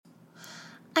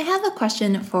I have a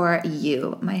question for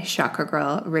you, my Chakra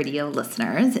Girl radio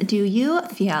listeners. Do you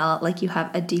feel like you have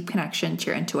a deep connection to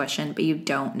your intuition, but you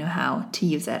don't know how to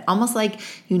use it? Almost like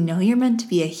you know you're meant to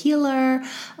be a healer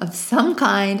of some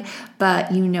kind,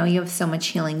 but you know you have so much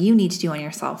healing you need to do on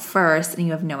yourself first, and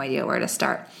you have no idea where to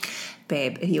start.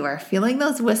 Babe, if you are feeling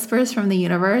those whispers from the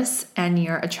universe and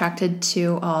you're attracted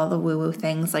to all the woo-woo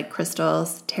things like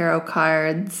crystals, tarot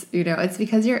cards, it's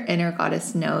because your inner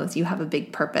goddess knows you have a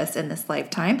big purpose in this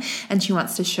lifetime and she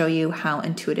wants to show you how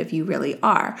intuitive you really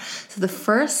are. So the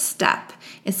first step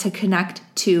is to connect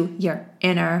to your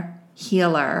inner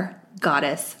healer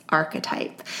goddess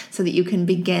archetype so that you can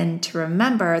begin to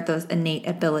remember those innate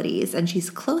abilities, and she's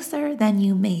closer than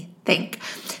you may think.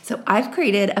 So I've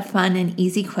created a fun and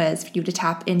easy quiz for you to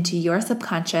tap into your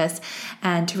subconscious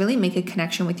and to really make a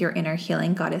connection with your inner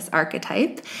healing goddess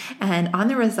archetype. And on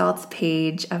the results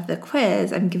page of the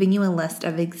quiz, I'm giving you a list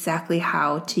of exactly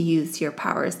how to use your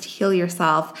powers to heal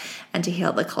yourself and to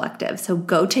heal the collective. So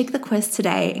go take the quiz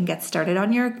today and get started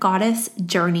on your goddess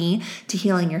journey to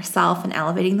healing yourself and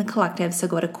elevating the collective. So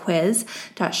go to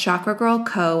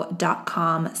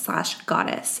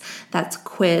quiz.chakragirlco.com/goddess. That's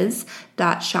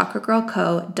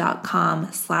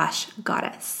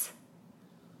quiz.chakragirlco.com/goddess.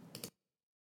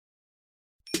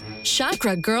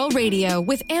 Chakra Girl Radio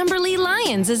with Amberly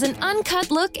Lyons is an uncut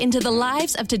look into the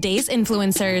lives of today's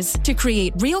influencers to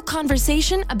create real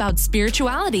conversation about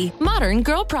spirituality, modern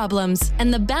girl problems,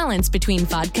 and the balance between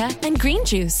vodka and green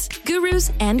juice,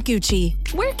 gurus and Gucci.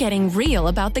 We're getting real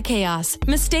about the chaos,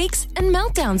 mistakes, and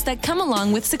meltdowns that come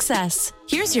along with success.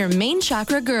 Here's your main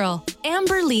chakra girl,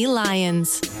 Amberly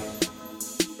Lyons.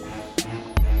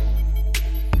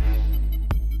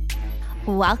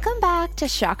 Welcome back to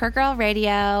Chakra Girl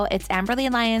Radio. It's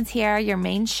Amberly Lyons here, your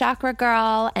main chakra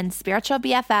girl and spiritual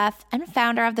BFF and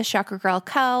founder of the Chakra Girl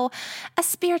Co., a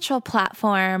spiritual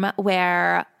platform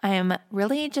where I'm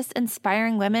really just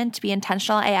inspiring women to be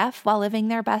intentional AF while living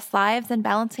their best lives and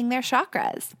balancing their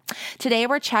chakras. Today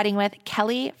we're chatting with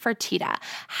Kelly Fertitta,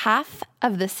 half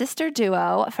of the sister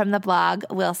duo from the blog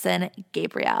Wilson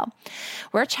Gabriel.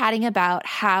 We're chatting about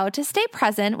how to stay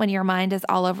present when your mind is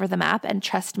all over the map, and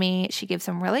trust me, she gives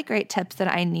some really great tips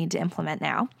that I need to implement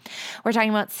now. We're talking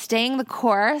about staying the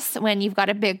course when you've got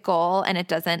a big goal and it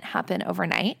doesn't happen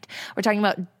overnight. We're talking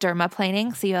about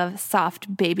dermaplaning, so you have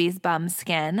soft baby's bum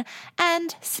skin,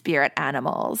 and spirit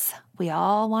animals. We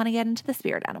all want to get into the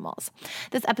spirit animals.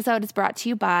 This episode is brought to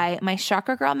you by my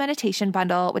Chakra Girl Meditation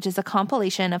Bundle, which is a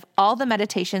compilation of all the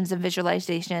meditations and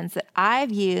visualizations that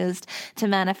I've used to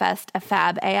manifest a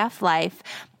fab AF life.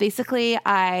 Basically,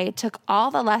 I took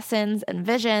all the lessons and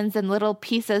visions and little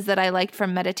pieces that I liked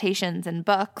from meditations and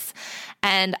books,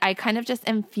 and I kind of just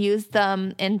infused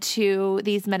them into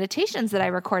these meditations that I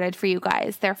recorded for you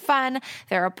guys. They're fun,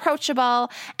 they're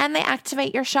approachable, and they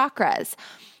activate your chakras.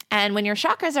 And when your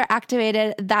chakras are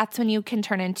activated, that's when you can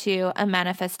turn into a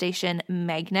manifestation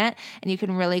magnet and you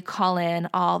can really call in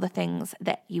all the things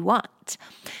that you want.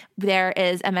 There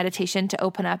is a meditation to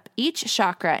open up each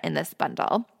chakra in this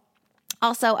bundle.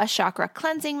 Also, a chakra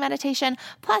cleansing meditation,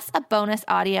 plus a bonus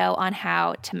audio on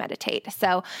how to meditate.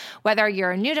 So whether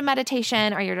you're new to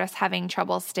meditation or you're just having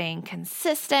trouble staying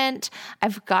consistent,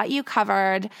 I've got you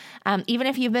covered. Even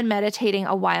if you've been meditating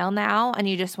a while now and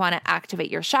you just want to activate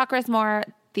your chakras more,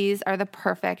 these are the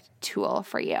perfect tool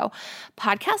for you.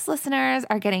 Podcast listeners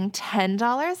are getting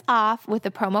 $10 off with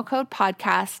the promo code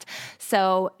podcast.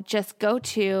 So just go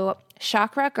to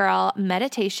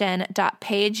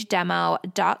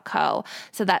chakragirlmeditation.pagedemo.co.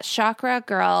 So that's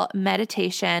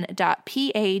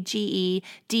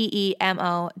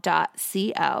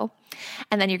chakragirlmeditation.pagedemo.co.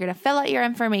 And then you're going to fill out your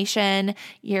information.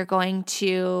 You're going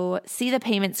to see the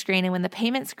payment screen. And when the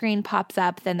payment screen pops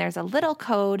up, then there's a little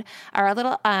code or a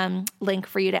little link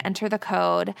for you to enter the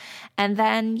code. And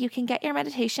then you can get your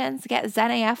meditations, get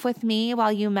Zen AF with me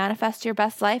while you manifest your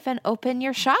best life and open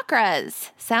your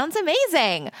chakras. Sounds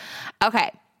amazing.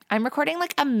 Okay. I'm recording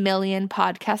like 1 million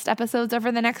podcast episodes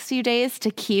over the next few days to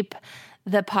keep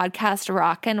the podcast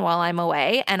rocking while I'm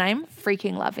away, and I'm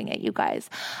freaking loving it, you guys.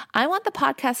 I want the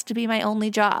podcast to be my only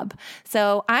job,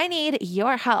 so I need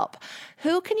your help.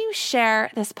 Who can you share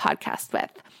this podcast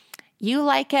with? You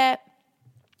like it,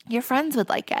 your friends would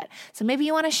like it. So maybe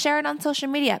you want to share it on social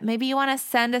media. Maybe you want to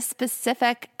send a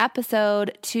specific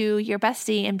episode to your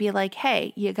bestie and be like,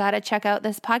 hey, you got to check out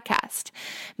this podcast.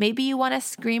 Maybe you want to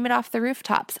scream it off the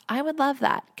rooftops. I would love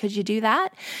that. Could you do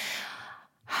that?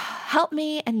 Help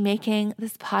me in making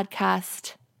this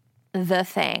podcast the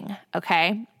thing,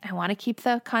 okay? I want to keep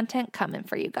the content coming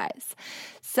for you guys.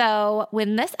 So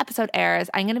when this episode airs,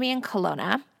 I'm going to be in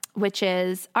Kelowna which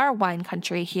is our wine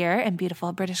country here in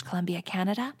beautiful British Columbia,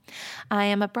 Canada. I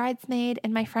am a bridesmaid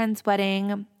in my friend's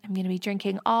wedding. I'm going to be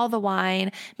drinking all the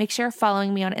wine. Make sure you're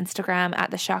following me on Instagram at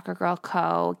the Shocker Girl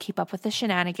Co. Keep up with the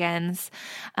shenanigans.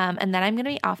 And then I'm going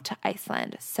to be off to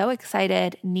Iceland. So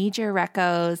excited. Need your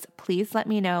recos. Please let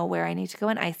me know where I need to go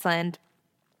in Iceland.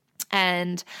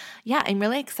 And yeah, I'm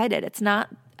really excited. It's not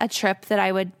a trip that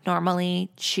I would normally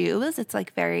choose. It's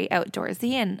like very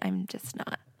outdoorsy, and I'm just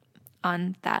not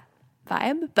on that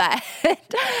vibe, but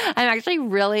I'm actually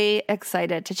really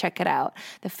excited to check it out.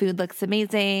 The food looks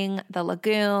amazing. The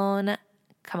lagoon,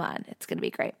 come on, it's going to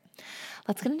be great.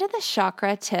 Let's get into the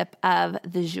chakra tip of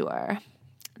the jour.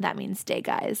 That means day,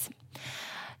 guys.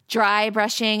 Dry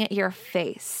brushing your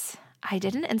face. I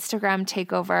did an Instagram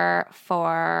takeover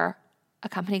for a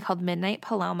company called Midnight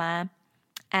Paloma,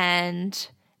 and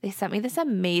they sent me this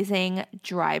amazing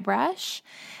dry brush,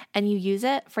 and you use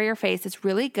it for your face. It's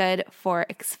really good for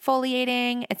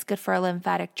exfoliating. It's good for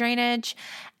lymphatic drainage,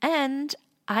 and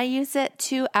I use it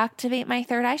to activate my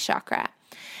third eye chakra.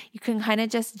 You can kind of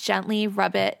just gently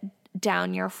rub it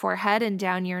down your forehead and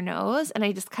down your nose, and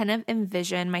I just kind of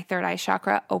envision my third eye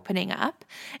chakra opening up,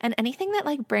 and anything that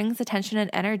like brings attention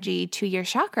and energy to your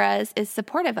chakras is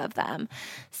supportive of them.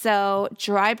 So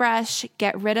dry brush,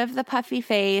 get rid of the puffy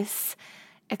face,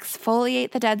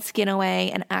 exfoliate the dead skin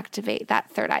away, and activate that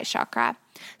third eye chakra.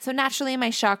 So naturally, my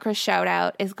chakra shout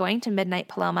out is going to Midnight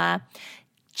Paloma.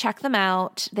 Check them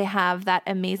out. They have that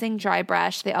amazing dry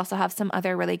brush. They also have some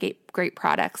other really great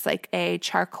products like a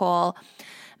charcoal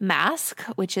mask,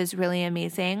 which is really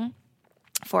amazing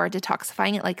for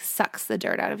detoxifying. It like sucks the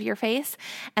dirt out of your face.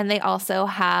 And they also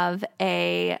have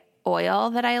a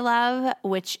oil that I love,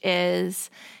 which is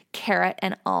carrot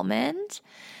and almond.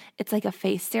 It's like a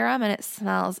face serum, and it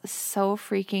smells so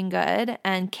freaking good.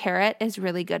 And carrot is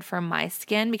really good for my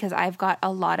skin because I've got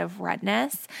a lot of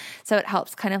redness. So it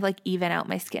helps kind of like even out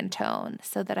my skin tone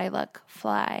so that I look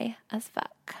fly as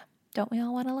fuck. Don't we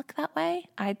all want to look that way?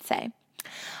 I'd say.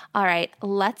 All right,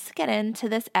 let's get into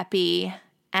this epi,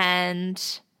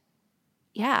 and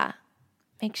yeah,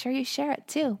 make sure you share it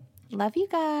too. Love you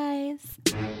guys.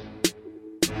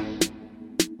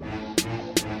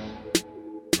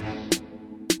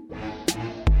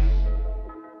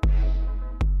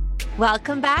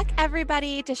 Welcome back,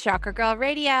 everybody, to Shocker Girl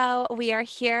Radio. We are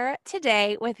here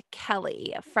today with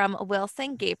Kelly from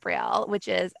Wilson Gabriel, which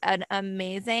is an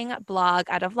amazing blog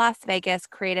out of Las Vegas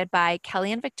created by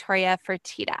Kelly and Victoria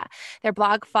Fertitta. Their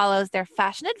blog follows their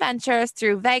fashion adventures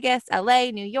through Vegas,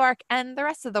 LA, New York, and the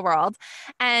rest of the world.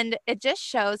 And it just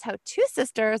shows how two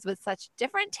sisters with such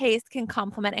different tastes can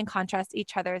complement and contrast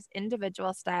each other's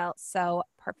individual style so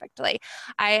perfectly.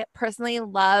 I personally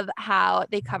love how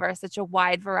they cover such a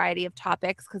wide variety of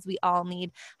topics because we all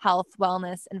need health,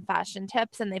 wellness, and fashion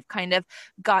tips, and they've kind of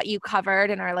got you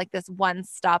covered and are like this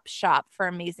one-stop shop for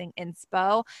amazing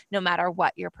inspo, no matter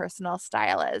what your personal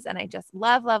style is. And I just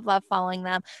love, love, love following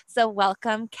them. So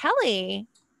welcome, Kelly.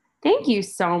 Thank you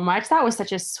so much. That was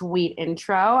such a sweet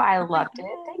intro. I loved it.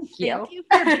 Thank you. Thank you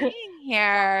for being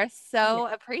here. So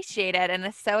appreciated,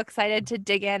 and so excited to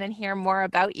dig in and hear more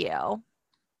about you.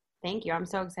 Thank you. I'm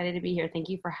so excited to be here. Thank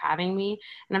you for having me.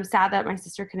 And I'm sad that my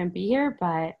sister couldn't be here,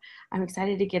 but I'm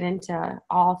excited to get into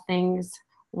all things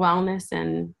wellness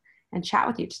and chat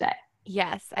with you today.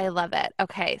 Yes, I love it.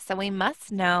 Okay, so we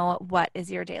must know, what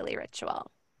is your daily ritual?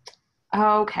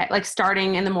 Okay, like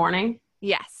starting in the morning?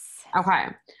 Yes. Okay.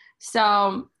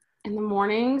 So in the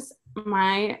mornings,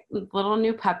 my little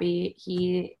new puppy,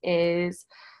 he is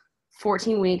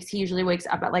 14 weeks. He usually wakes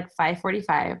up at like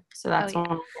 5:45. So that's when I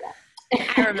get up.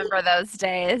 I remember those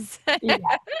days. Yeah.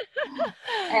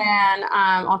 And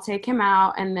I'll take him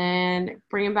out and then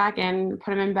bring him back in,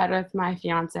 put him in bed with my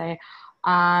fiance.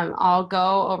 I'll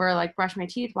go over, like, brush my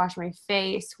teeth, wash my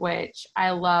face, which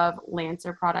I love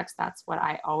Lancer products. That's what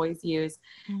I always use.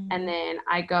 And then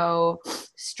I go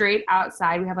straight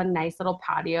outside. We have a nice little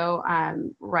patio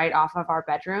right off of our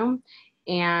bedroom.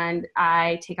 And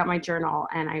I take out my journal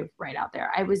and I write out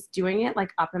there. I was doing it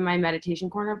like up in my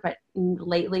meditation corner, but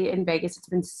lately in Vegas, it's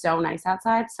been so nice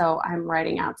outside. So I'm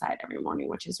writing outside every morning,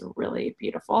 which is really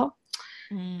beautiful.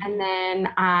 And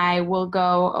then I will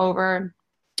go over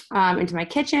into my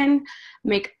kitchen,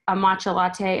 make a matcha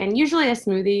latte and usually a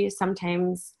smoothie,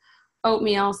 sometimes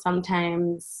oatmeal,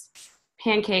 sometimes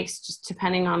pancakes, just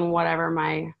depending on whatever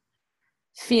my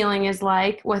feeling is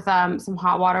like, with some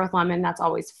hot water with lemon. That's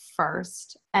always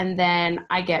first. And then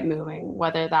I get moving,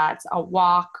 whether that's a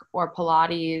walk or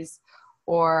Pilates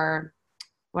or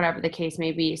whatever the case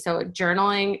may be. So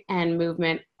journaling and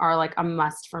movement are like a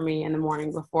must for me in the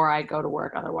morning before I go to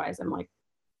work. Otherwise I'm like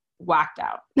whacked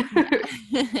out.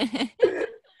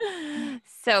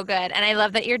 So good. And I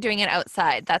love that you're doing it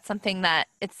outside. That's something that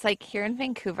it's like here in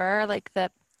Vancouver, like the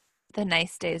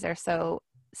nice days are so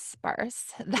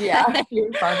sparse. Yeah,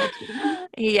 you're barbecue.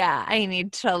 Yeah, I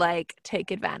need to like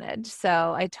take advantage.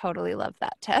 So I totally love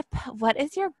that tip. What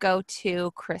is your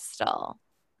go-to crystal?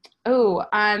 Oh,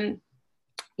 I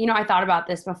thought about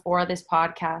this before this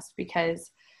podcast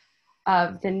because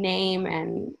of the name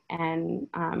and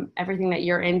everything that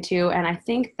you're into. And I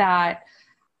think that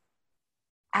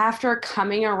after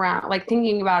coming around, like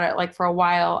thinking about it, like for a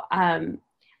while,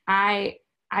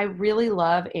 I really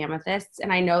love amethysts,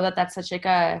 and I know that that's such like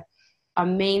a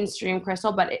mainstream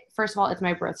crystal. But first of all, it's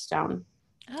my birthstone.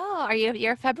 Oh,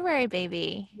 you're a February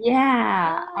baby?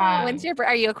 Yeah. Oh,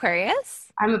 are you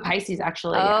Aquarius? I'm a Pisces,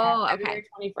 actually. Oh, February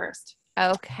 21st.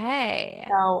 Okay.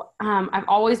 So I've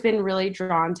always been really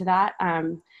drawn to that.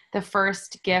 The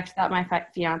first gift that my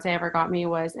fiance ever got me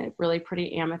was a really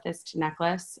pretty amethyst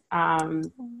necklace.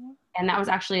 And that was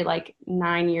actually like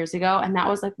 9 years ago. And that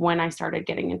was like when I started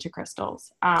getting into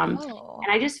crystals. And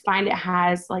I just find it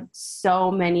has like so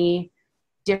many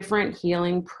different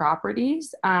healing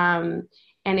properties. And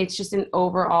it's just an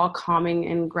overall calming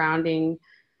and grounding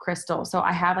crystal. So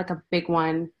I have like a big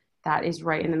one that is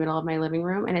right in the middle of my living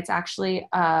room. And it's actually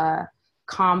a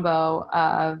combo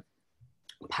of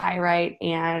pyrite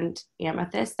and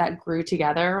amethyst that grew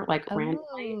together like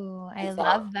randomly. I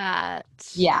love that.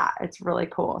 Yeah, it's really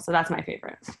cool. So that's my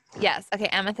favorite. Yes. Okay.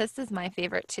 Amethyst is my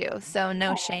favorite too. So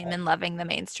no shame in loving the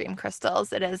mainstream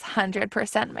crystals. It is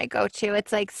 100% my go-to.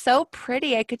 It's like so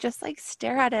pretty. I could just like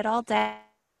stare at it all day.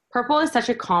 Purple is such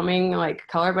a calming like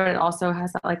color, but it also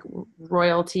has that like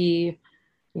royalty,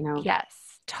 Yes.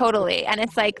 Totally. And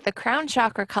it's like the crown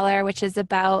chakra color, which is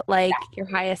about like your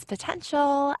highest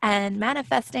potential and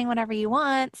manifesting whatever you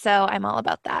want. So I'm all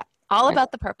about that. All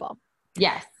about the purple.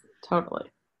 Yes,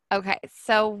 totally. Okay.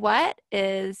 So what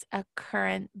is a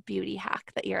current beauty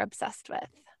hack that you're obsessed with?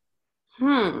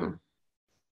 I've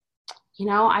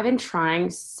been trying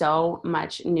so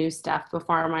much new stuff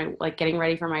before getting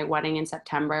ready for my wedding in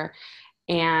September.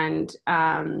 And,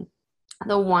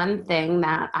 the one thing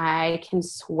that I can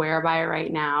swear by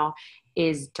right now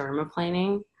is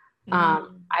dermaplaning.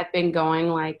 I've been going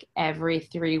like every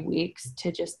 3 weeks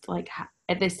to just like,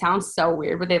 this sounds so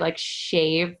weird, but they like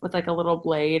shave with like a little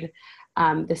blade,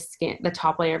 the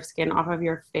top layer of skin off of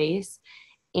your face.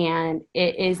 And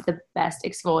it is the best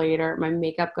exfoliator. My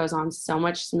makeup goes on so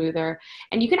much smoother.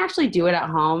 And you can actually do it at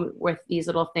home with these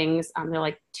little things. They're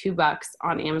like $2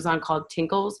 on Amazon called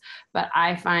Tinkles. But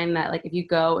I find that like if you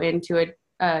go into an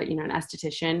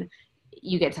esthetician,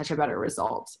 you get such a better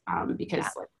result because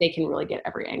like, they can really get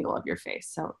every angle of your face.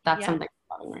 So that's something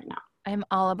I'm loving right now. I'm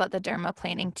all about the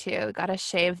dermaplaning too. Got to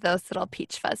shave those little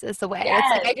peach fuzzes away. Yes.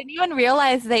 It's like I didn't even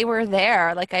realize they were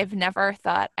there. Like I've never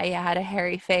thought I had a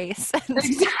hairy face.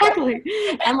 Exactly.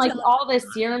 And like all the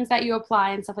serums that you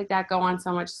apply and stuff like that go on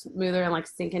so much smoother and like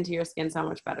sink into your skin so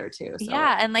much better too. So,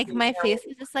 yeah. And like my face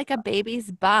is just like a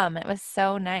baby's bum. It was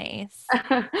so nice.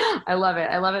 I love it.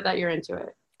 I love it that you're into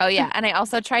it. Oh yeah, and I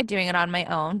also tried doing it on my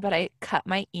own, but I cut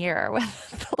my ear with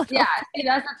the little see,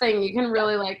 that's the thing. You can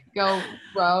really like go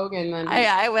rogue, and then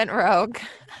I went rogue.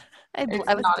 I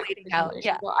was bleeding out.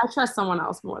 Yeah, well, I trust someone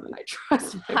else more than I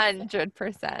trust.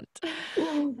 100%.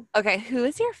 Okay, who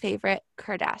is your favorite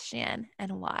Kardashian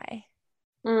and why?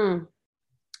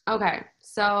 Okay,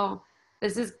 so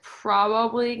this is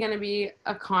probably going to be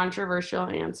a controversial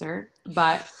answer,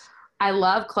 but I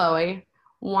love Khloe.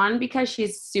 1, because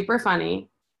she's super funny.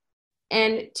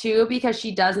 And 2, because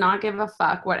she does not give a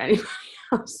fuck what anybody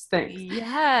else thinks.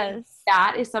 Yes.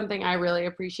 That is something I really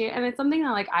appreciate. And it's something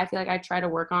that like I feel like I try to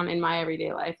work on in my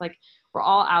everyday life. Like we're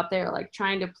all out there like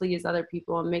trying to please other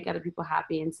people and make other people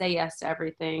happy and say yes to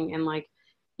everything. And like,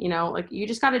 like you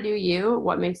just got to do you,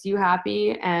 what makes you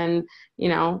happy, and,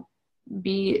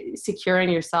 be secure in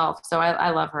yourself. So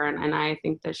I love her. And I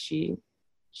think that she's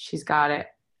got it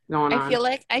going on.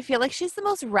 I feel like she's the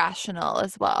most rational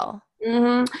as well.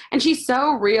 And she's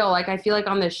so real. Like I feel like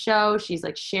on this show, she's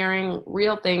like sharing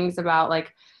real things about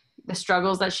like the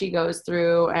struggles that she goes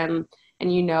through, and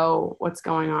what's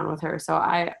going on with her. So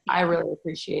I really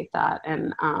appreciate that.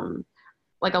 And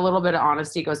like a little bit of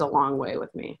honesty goes a long way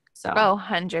with me. So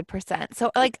 100%. So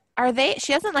like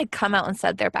she hasn't like come out and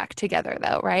said they're back together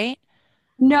though, right?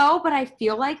 No, but I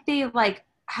feel like they like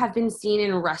have been seen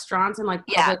in restaurants and like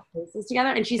public places together,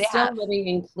 and she's still living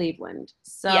in Cleveland.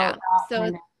 So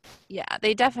yeah,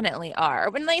 they definitely are.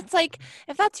 When it's like,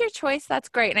 if that's your choice, that's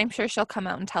great. And I'm sure she'll come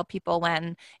out and tell people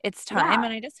when it's time.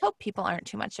 And I just hope people aren't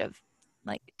too much of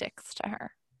like dicks to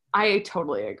her. I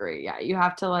totally agree. Yeah. You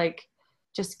have to like,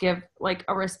 just give like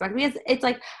a respect, because it's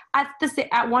like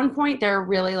at one point they're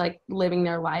really like living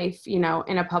their life, you know,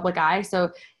 in a public eye.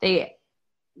 So they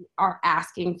are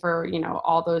asking for, you know,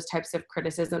 all those types of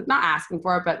criticism, not asking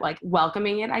for it, but like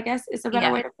welcoming it, I guess is a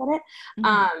better way to put it.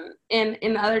 And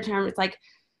in other terms, it's like,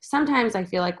 sometimes I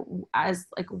feel like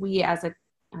we as a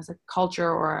culture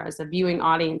or as a viewing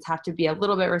audience have to be a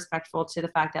little bit respectful to the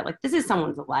fact that like, this is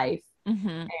someone's life,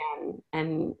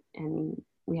 and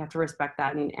we have to respect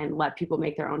that and let people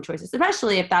make their own choices,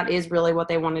 especially if that is really what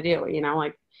they want to do. You know,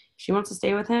 like if she wants to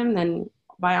stay with him, then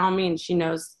by all means, she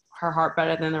knows her heart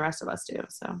better than the rest of us do.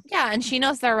 So yeah, and she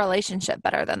knows their relationship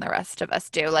better than the rest of us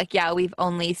do. Like, yeah, we've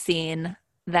only seen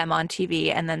them on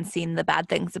TV and then seen the bad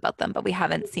things about them, but we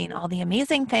haven't seen all the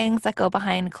amazing things that go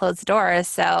behind closed doors.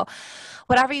 So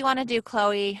whatever you want to do,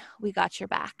 Chloe, we got your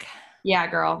back. Yeah,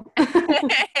 girl. Because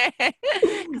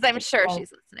I'm sure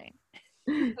she's listening.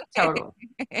 Totally.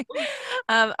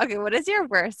 Okay, what is your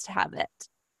worst habit?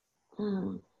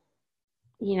 You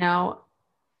know,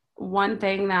 one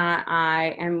thing that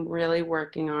I am really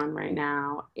working on right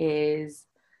now is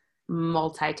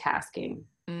multitasking.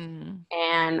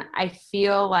 And I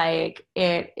feel like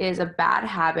it is a bad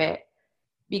habit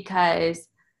because,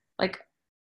 like,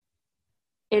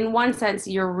 in one sense,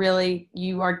 you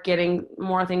are getting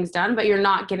more things done, but you're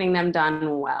not getting them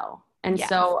done well. And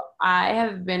so I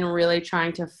have been really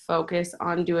trying to focus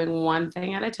on doing one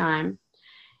thing at a time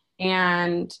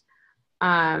and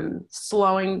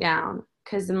slowing down.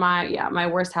 Because my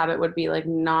worst habit would be like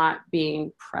not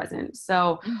being present.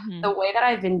 So the way that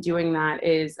I've been doing that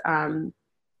is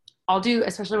I'll do,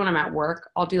 especially when I'm at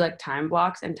work, I'll do like time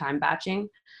blocks and time batching,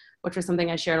 which was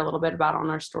something I shared a little bit about on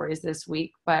our stories this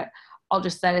week. But I'll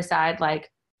just set aside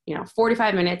like, you know,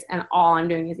 45 minutes and all I'm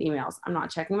doing is emails. I'm not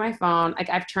checking my phone. Like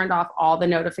I've turned off all the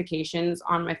notifications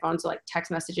on my phone. So like text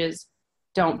messages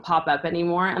don't pop up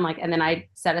anymore. And then I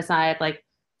set aside like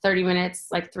 30 minutes,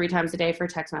 like 3 times a day for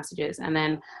text messages. And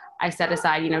then I set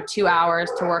aside, 2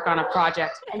 hours to work on a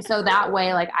project. And so that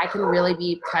way, like I can really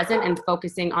be present and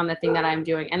focusing on the thing that I'm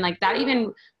doing. And like that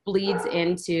even bleeds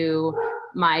into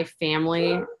my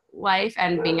family life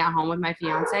and being at home with my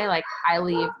fiance. Like I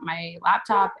leave my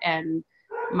laptop and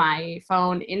my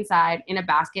phone inside in a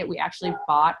basket. We actually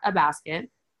bought a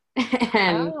basket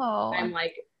and I'm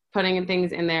like putting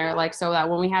things in there, like, so that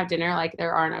when we have dinner, like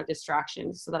there are no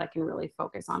distractions so that I can really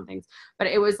focus on things. But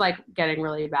it was like getting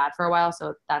really bad for a while.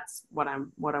 So that's what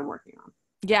I'm working on.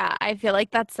 Yeah, I feel like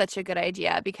that's such a good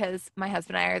idea because my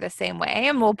husband and I are the same way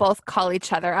and we'll both call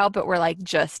each other out, but we're like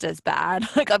just as bad.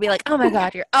 Like I'll be like, oh my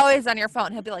God, you're always on your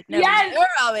phone. He'll be like, no, yes! You're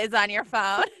always on your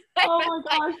phone. Oh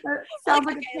my gosh, that sounds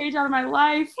like a page out of my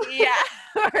life. Yeah.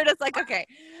 We're just like, okay,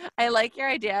 I like your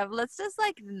idea of let's just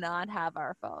like not have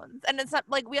our phones. And it's not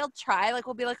like we'll try, like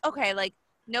we'll be like, okay, like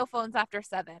no phones after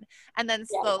 7. And then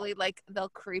slowly like they'll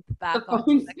creep back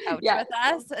onto the couch with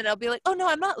us and it'll be like, oh no,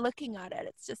 I'm not looking at it.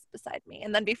 It's just beside me.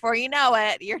 And then before you know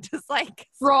it, you're just like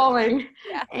scrolling,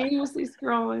 aimlessly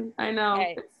scrolling. I know.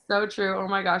 Hey. It's so true. Oh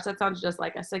my gosh, that sounds just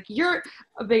like us. Like you're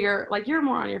you're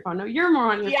more on your phone. No, you're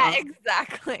more on your phone. Yeah,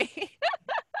 exactly.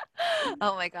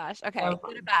 Oh my gosh. Okay.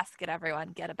 Get a basket, everyone.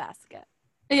 Get a basket.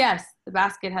 Yes, the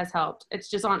basket has helped. It's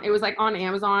just it was like on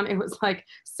Amazon. It was like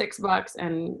 $6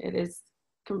 and it is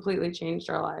completely changed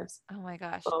our lives. Oh my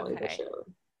gosh. Okay.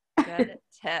 Good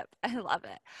tip. I love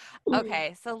it.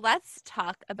 Okay, so let's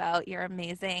talk about your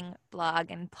amazing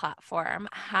blog and platform.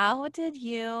 How did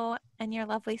you and your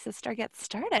lovely sister get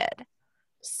started?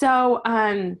 So,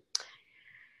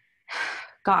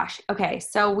 gosh, okay.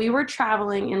 So we were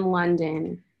traveling in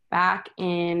London back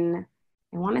in,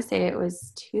 I want to say it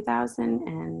was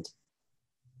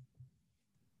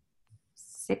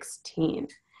 2016.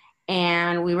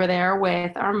 And we were there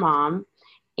with our mom.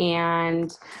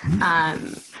 And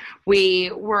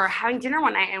we were having dinner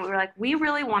one night and we were like, we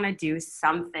really want to do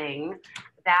something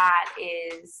that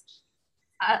is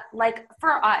like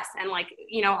for us. And like,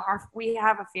 we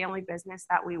have a family business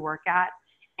that we work at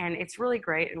and it's really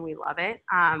great and we love it.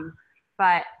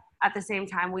 But at the same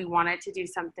time, we wanted to do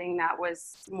something that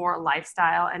was more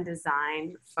lifestyle and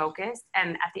design focused.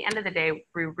 And at the end of the day,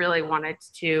 we really wanted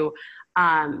to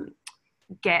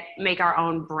make our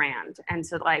own brand. And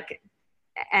so like,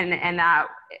 and that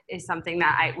is something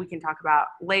that we can talk about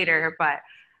later. But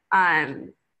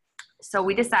so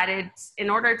we decided in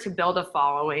order to build a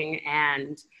following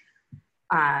and,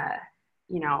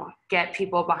 get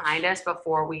people behind us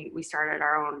before we started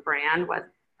our own brand,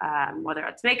 whether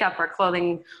it's makeup or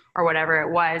clothing or whatever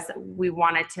it was, we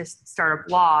wanted to start a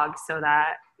blog so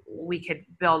that we could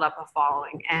build up a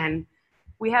following. And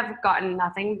we have gotten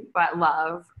nothing but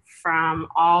love from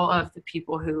all of the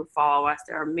people who follow us.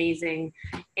 They're amazing.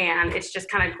 And it's just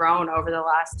kind of grown over the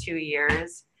last 2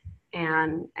 years.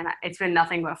 And it's been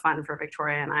nothing but fun for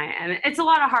Victoria and I. And it's a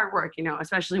lot of hard work, you know,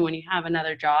 especially when you have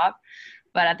another job.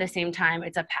 But at the same time,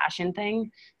 it's a passion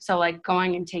thing. So like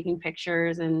going and taking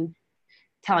pictures and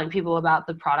telling people about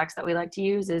the products that we like to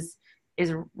use is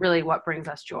really what brings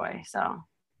us joy. So.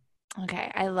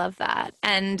 Okay. I love that.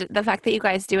 And the fact that you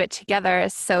guys do it together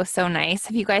is so, so nice.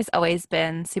 Have you guys always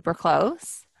been super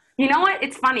close? You know what?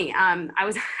 It's funny. I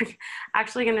was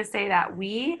actually going to say that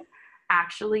we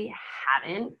actually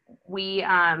haven't.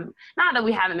 Not that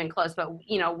we haven't been close, but,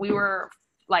 you know, we were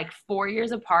like 4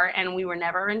 years apart and we were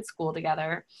never in school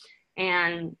together.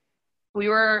 And we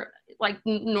were like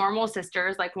normal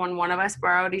sisters. Like when one of us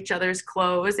borrowed each other's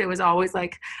clothes, it was always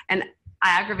like an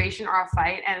aggravation or a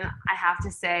fight. And I have to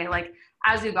say, like,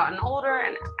 as we've gotten older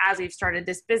and as we've started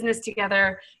this business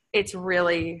together, it's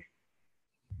really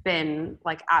been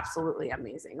like absolutely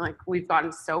amazing. Like we've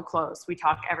gotten so close. We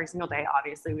talk every single day.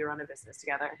 Obviously we run a business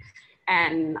together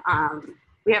and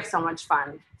we have so much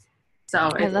fun. So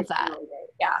I love that. Really great.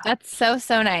 Yeah. That's so,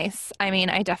 so nice. I mean,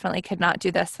 I definitely could not do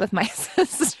this with my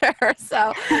sister.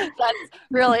 So that's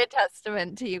really a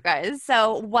testament to you guys.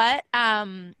 So what,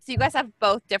 so you guys have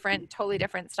both totally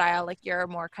different style. Like you're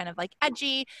more kind of like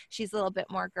edgy. She's a little bit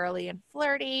more girly and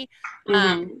flirty.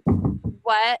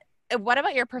 What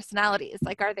about your personalities?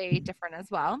 Like, are they different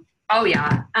as well? Oh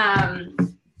yeah.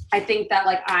 I think that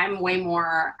like I'm way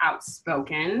more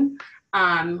outspoken.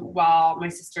 While my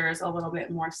sister is a little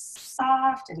bit more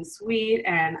soft and sweet,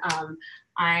 and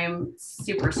I'm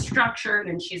super structured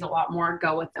and she's a lot more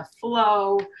go with the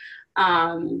flow.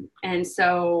 And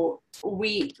so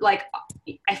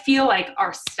I feel like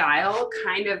our style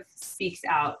kind of speaks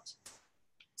to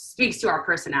our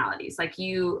personalities.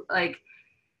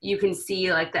 You can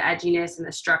see like the edginess and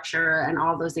the structure and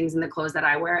all those things in the clothes that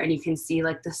I wear. And you can see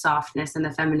like the softness and the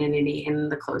femininity in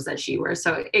the clothes that she wears.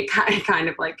 So it kind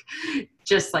of like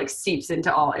just like seeps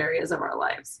into all areas of our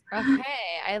lives. Okay.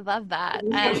 I love that.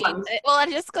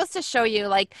 It just goes to show you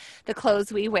like the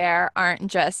clothes we wear aren't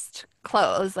just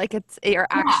clothes. Like you're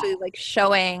actually like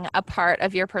showing a part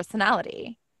of your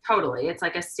personality. Totally. It's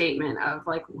like a statement of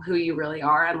like who you really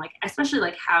are and like, especially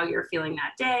like how you're feeling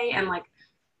that day and like,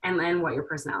 and then what your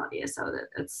personality is. So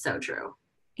it's so true.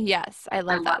 Yes. I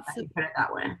love that. You put it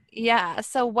that way. Yeah.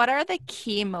 So what are the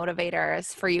key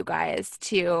motivators for you guys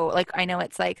to like, I know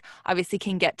it's like obviously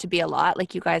can get to be a lot,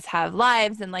 like you guys have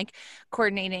lives and like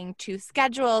coordinating 2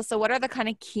 schedules. So what are the kind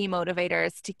of key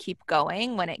motivators to keep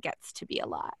going when it gets to be a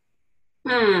lot?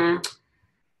 I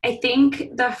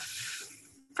think the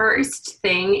first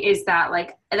thing is that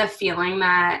like the feeling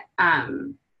that,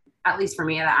 at least for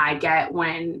me, that I get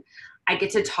when I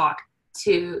get to talk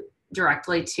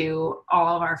directly to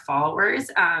all of our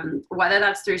followers, whether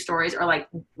that's through stories or like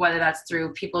whether that's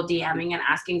through people DMing and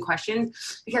asking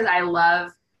questions, because I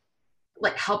love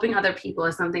like helping other people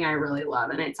is something I really love.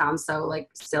 And it sounds so like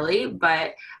silly,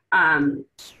 but I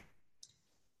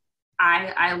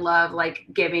love like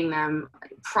giving them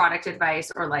product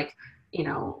advice or like, you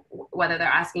know, whether they're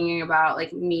asking about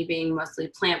like me being mostly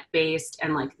plant-based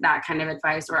and like that kind of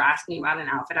advice or asking about an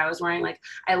outfit I was wearing. Like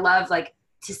I love like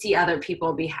to see other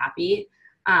people be happy.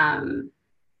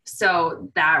 So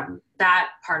that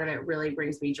part of it really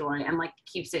brings me joy and like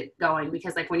keeps it going,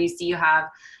 because like when you see you have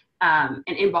an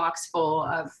inbox full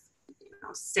of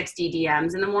 60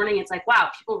 DMs in the morning, it's like, wow,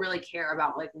 people really care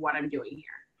about like what I'm doing here.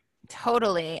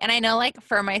 Totally. And I know like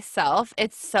for myself,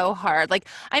 it's so hard. Like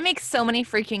I make so many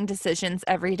freaking decisions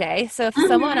every day. So if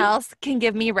someone else can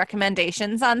give me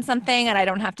recommendations on something and I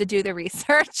don't have to do the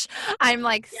research, I'm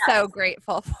like so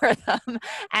grateful for them.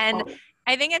 And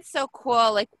I think it's so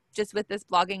cool, like just with this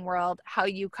blogging world, how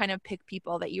you kind of pick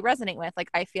people that you resonate with. Like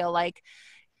I feel like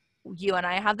you and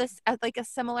I have this like a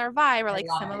similar vibe or like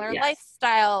similar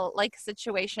lifestyle like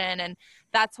situation, and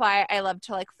that's why I love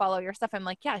to like follow your stuff. I'm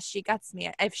like, yeah, she gets me.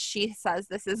 If she says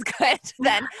this is good,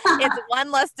 then it's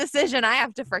one less decision I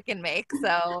have to freaking make.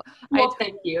 So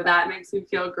thank you. That makes me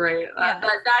feel great.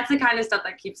 That's the kind of stuff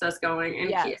that keeps us going,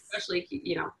 and especially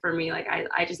for me, like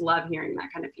I just love hearing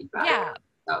that kind of feedback. Yeah.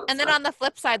 And then on the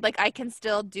flip side, like I can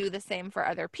still do the same for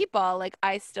other people. Like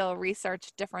I still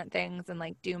research different things and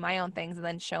like do my own things and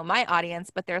then show my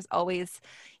audience. But there's always,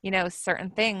 certain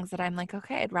things that I'm like,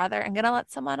 okay, I'm going to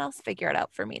let someone else figure it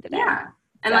out for me today. Yeah.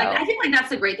 And like, I think like that's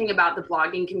the great thing about the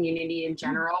blogging community in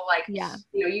general. Like,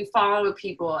 you follow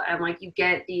people and like you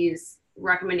get these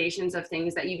recommendations of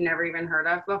things that you've never even heard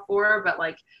of before, but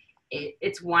like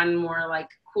it's one more like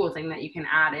cool thing that you can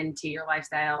add into your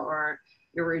lifestyle or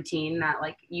your routine that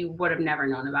like you would have never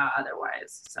known about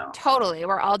otherwise. So Totally.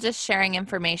 We're all just sharing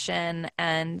information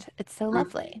and it's so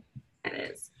lovely.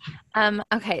 it is.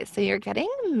 Okay, so you're getting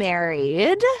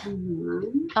married.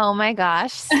 Mm-hmm. Oh my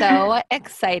gosh, so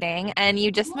exciting. And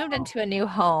you just moved into a new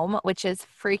home, which is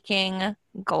freaking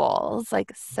goals.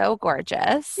 Like so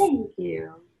gorgeous. Thank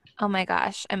you. Oh my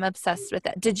gosh, I'm obsessed with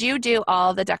it. Did you do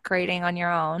all the decorating on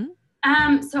your own?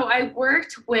 So I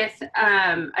worked with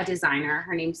a designer.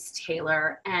 Her name's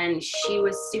Taylor, and she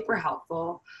was super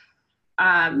helpful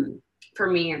for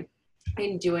me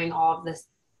in doing all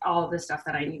of the stuff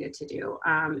that I needed to do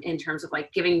in terms of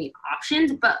like giving me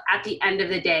options. But at the end of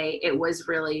the day, it was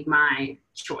really my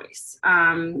choice.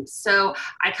 So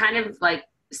I kind of like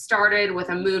started with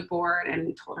a mood board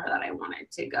and told her that I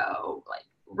wanted to go like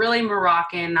really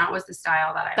Moroccan. That was the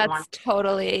style that I wanted.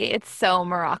 Totally, it's so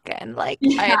Moroccan. Like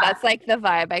that's like the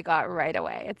vibe I got right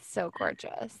away. It's so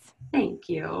gorgeous. Thank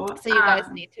you. So you guys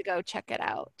need to go check it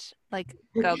out. Like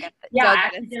go get it. Yeah, I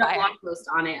actually did a blog post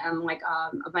on it and like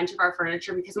a bunch of our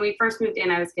furniture, because when we first moved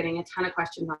in, I was getting a ton of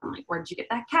questions on like, where did you get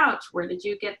that couch? Where did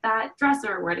you get that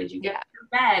dresser? Where did you get your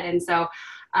bed? And so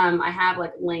I have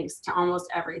like links to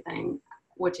almost everything,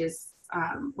 which is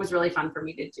was really fun for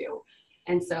me to do.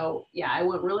 And so, yeah, I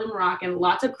went really Moroccan,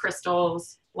 lots of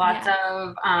crystals, lots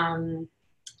of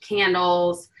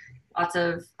candles, lots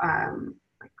of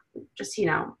just, you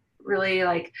know, really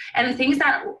like, and the things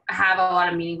that have a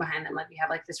lot of meaning behind them. Like we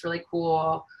have like this really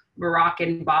cool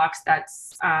Moroccan box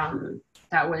that's,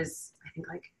 that was, I think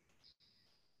like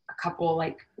a couple,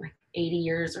 like 80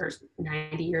 years or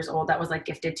 90 years old, that was like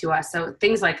gifted to us. So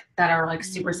things like that are like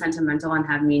super sentimental and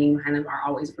have meaning behind them are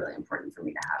always really important for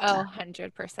me to have. Oh,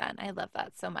 100%. I love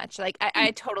that so much. Like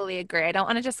I totally agree. I don't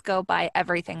want to just go buy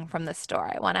everything from the store.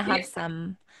 I want to have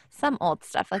some old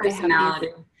stuff. Like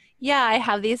I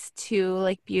have these two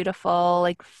like beautiful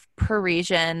like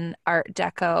Parisian Art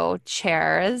Deco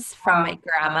chairs from my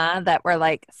grandma that were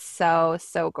like so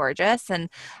gorgeous, and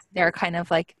they're kind of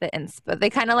like they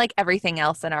kind of like everything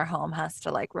else in our home has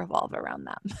to like revolve around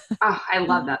them. Oh, I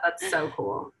love that. That's so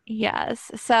cool.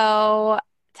 Yes. So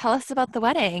tell us about the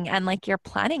wedding and like your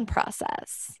planning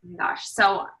process. Oh my gosh.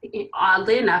 So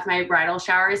oddly enough, my bridal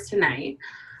shower is tonight.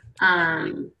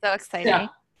 So exciting. So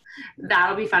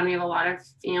that'll be fun. We have a lot of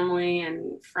family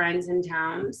and friends in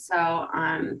town. So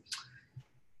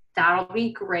that'll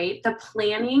be great. The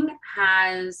planning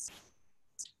has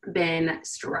been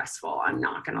stressful. I'm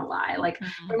not going to lie. Like,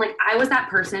 like I was that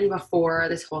person before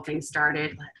this whole thing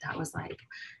started that was like,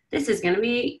 this is going to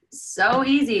be so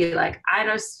easy. Like I'm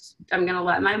going to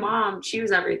let my mom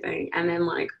choose everything. And then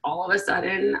like all of a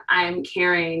sudden I'm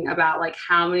caring about like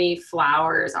how many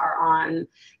flowers are on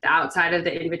the outside of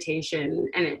the invitation,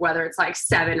 and whether it's like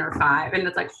 7 or 5. And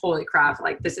it's like, holy crap,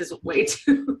 like this is way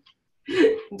too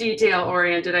detail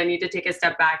oriented. I need to take a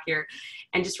step back here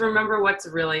and just remember what's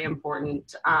really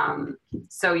important.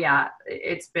 So yeah,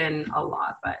 it's been a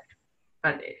lot, but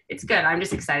it's good. I'm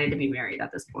just excited to be married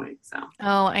at this point. So.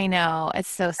 Oh, I know. It's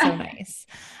so nice.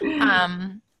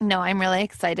 No, I'm really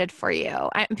excited for you.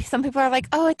 Some people are like,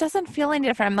 oh, it doesn't feel any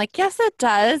different. I'm like, yes, it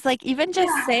does. Like even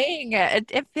just saying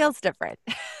it feels different.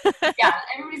 Yeah.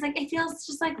 Everybody's like, it feels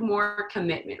just like more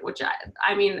commitment, which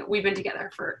I mean, we've been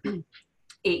together for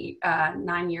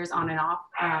 9 years on and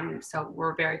off. So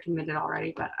we're very committed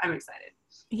already, but I'm excited.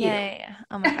 Yay.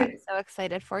 Oh my God. I'm so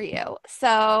excited for you.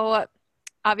 So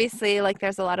obviously like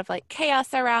there's a lot of like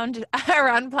chaos around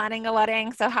planning a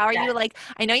wedding. So how are you like,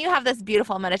 I know you have this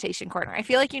beautiful meditation corner. I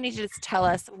feel like you need to just tell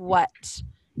us what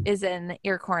is in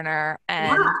your corner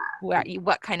and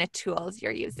what kind of tools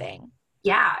you're using.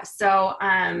 Yeah. So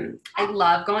I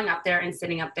love going up there and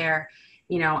sitting up there,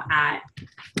 you know, at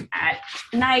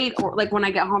night or like when I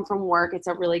get home from work. It's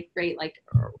a really great like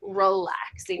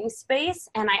relaxing space.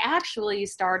 And I actually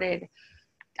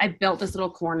I built this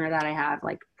little corner that I have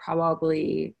like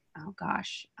probably,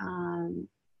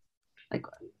 like,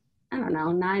 I don't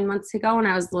know, 9 months ago when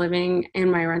I was living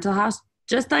in my rental house.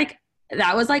 Just like,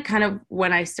 that was like kind of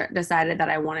when I decided that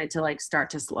I wanted to like start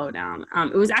to slow down.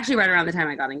 It was actually right around the time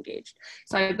I got engaged.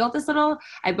 So I bought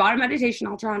a meditation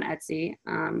altar on Etsy.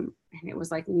 And it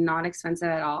was like not expensive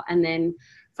at all. And then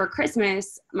for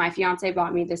Christmas, my fiance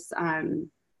bought me this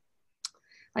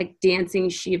like dancing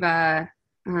Shiva.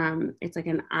 It's like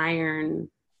an iron.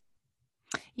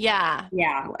 Yeah.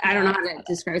 I don't know how to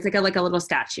describe it. It's like a little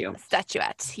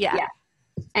statuette. Yeah.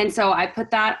 And so I put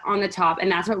that on the top,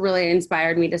 and that's what really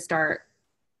inspired me to start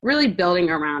really building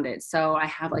around it. So I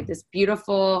have like this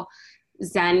beautiful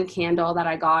Zen candle that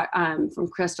I got from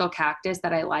Crystal Cactus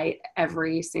that I light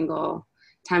every single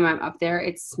time I'm up there.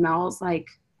 It smells like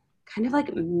kind of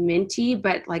like minty,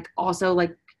 but like also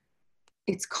like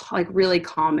like really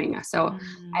calming. So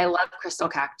I love Crystal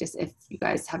Cactus. If you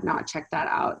guys have not checked that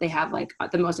out, they have like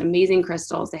the most amazing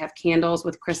crystals. They have candles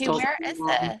with crystals. Okay, where is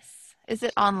this? Is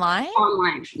it online?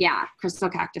 Online. Yeah.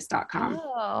 crystalcactus.com.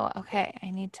 Oh, okay.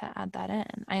 I need to add that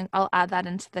in. I'll add that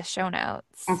into the show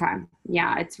notes. Okay.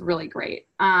 Yeah. It's really great.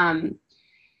 And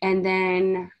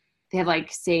then they have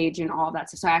like sage and all that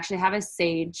stuff. So I actually have a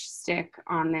sage stick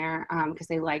on there because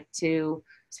they like to,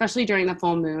 especially during the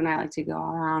full moon, I like to go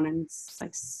around and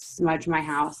like smudge my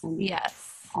house and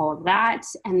all of that.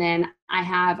 And then I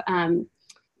have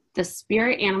the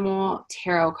spirit animal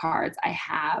tarot cards.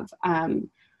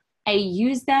 I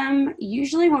use them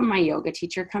usually when my yoga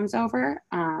teacher comes over.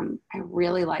 I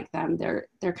really like them. They're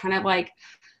kind of like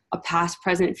a past,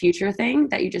 present, future thing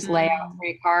that you just lay out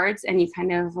 3 cards and you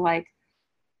kind of like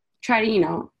try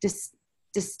to,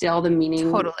 distill the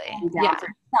meaning down for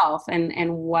yourself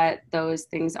and what those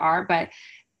things are. But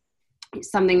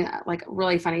something like a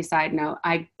really funny side note,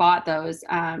 I bought those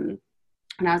when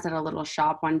I was at a little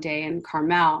shop one day in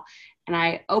Carmel, and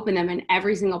I opened them and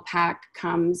every single pack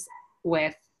comes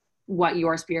with what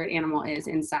your spirit animal is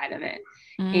inside of it.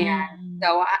 And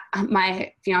so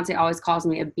my fiance always calls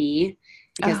me a bee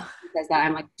because he says that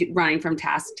I'm like running from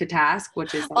task to task,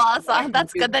 which is like, awesome.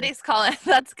 That's good that he's calling.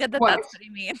 That's good that that's what he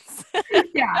means.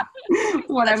 Yeah.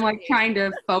 What I'm like trying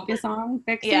to focus on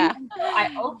fixing. Yeah. So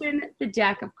I opened the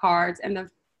deck of cards and the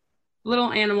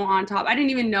little animal on top. I didn't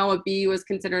even know a bee was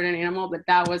considered an animal, but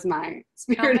that was my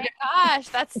spirit. Oh my gosh,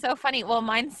 that's so funny. Well,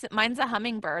 mine's a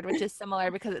hummingbird, which is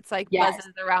similar because it's like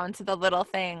buzzes around to the little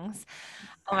things.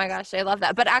 Oh my gosh, I love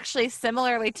that. But actually,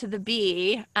 similarly to the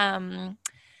bee,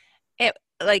 it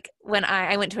like when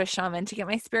I went to a shaman to get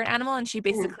my spirit animal, and she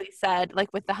basically said,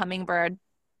 like with the hummingbird,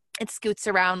 it scoots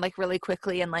around like really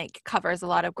quickly and like covers a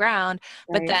lot of ground,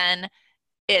 but then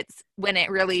it's when it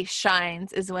really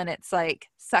shines is when it's like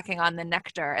sucking on the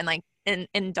nectar and like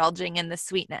indulging in the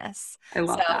sweetness. I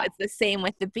love that. It's the same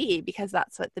with the bee because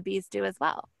that's what the bees do as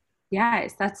well.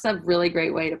 Yes, that's a really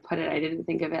great way to put it. I didn't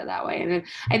think of it that way. And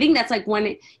I think that's like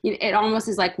when it almost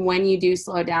is like when you do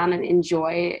slow down and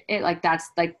enjoy it, like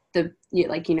that's like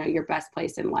your best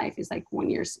place in life is like when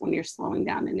you're slowing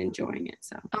down and enjoying it.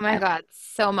 So, oh my God,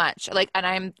 so much. Like, and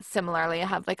I'm similarly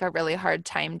have like a really hard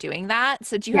time doing that.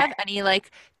 So do you have any like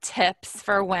tips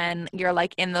for when you're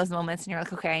like in those moments and you're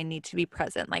like, okay, I need to be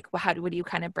present? Like would you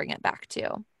kind of bring it back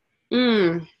to?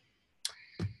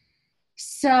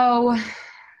 So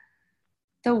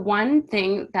the one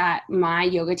thing that my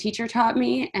yoga teacher taught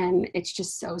me, and it's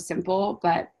just so simple,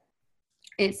 but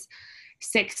it's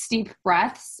 6 deep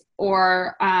breaths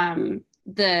or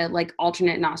the like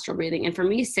alternate nostril breathing. And for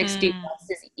me, 6 deep breaths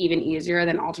is even easier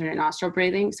than alternate nostril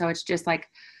breathing. So it's just like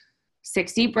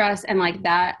 6 deep breaths. And like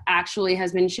that actually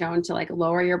has been shown to like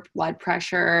lower your blood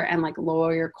pressure and like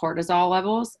lower your cortisol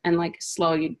levels and like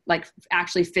slow you, like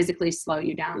actually physically slow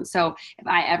you down. So if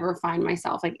I ever find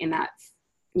myself like in that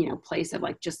place of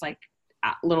like just like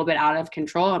a little bit out of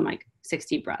control, I'm like 6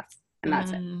 deep breaths and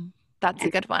that's it. That's a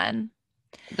good one.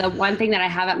 The one thing that I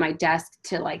have at my desk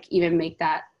to like even make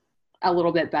that a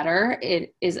little bit better,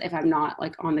 it is if I'm not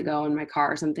like on the go in my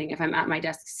car or something, if I'm at my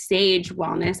desk, Sage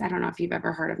Wellness. I don't know if you've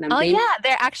ever heard of them. Oh yeah.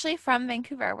 They're actually from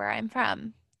Vancouver where I'm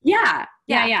from. Yeah.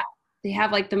 They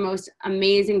have like the most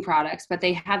amazing products, but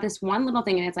they have this one little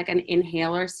thing and it's like an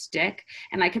inhaler stick.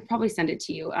 And I could probably send it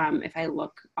to you if I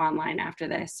look online after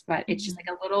this, but it's just like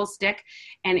a little stick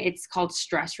and it's called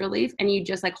Stress Relief. And you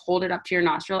just like hold it up to your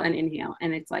nostril and inhale.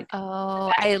 And it's like,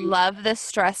 oh, I love the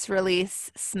stress release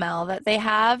smell that they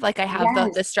have. Like I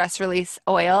have the stress release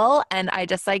oil and I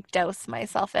just like dose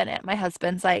myself in it. My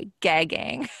husband's like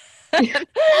gagging.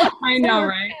 I know,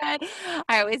 right?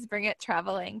 I always bring it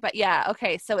traveling, but yeah.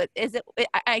 Okay. So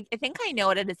I think I know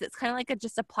what it is. It's kind of like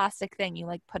just a plastic thing. You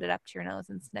like put it up to your nose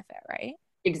and sniff it, right?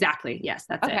 Exactly. Yes.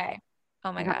 That's it. Okay.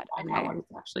 Oh my God. I don't know what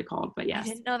it's actually called, but yes. I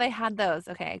didn't know they had those.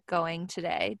 Okay. Going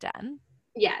today. Done.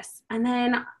 Yes. And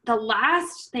then the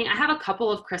last thing, I have a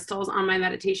couple of crystals on my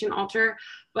meditation altar,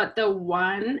 but the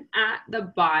one at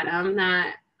the bottom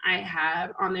that I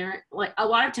have on there, like a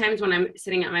lot of times when I'm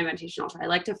sitting at my meditation altar, I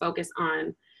like to focus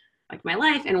on like my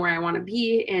life and where I want to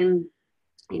be in,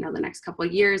 the next couple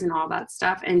of years and all that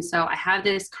stuff. And so I have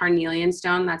this carnelian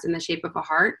stone that's in the shape of a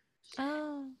heart.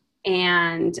 Oh.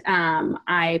 And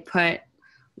I put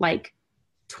like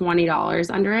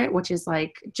 $20 under it, which is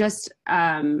like just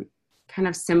kind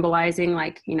of symbolizing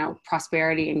like,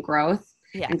 prosperity and growth.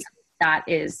 Yeah. And so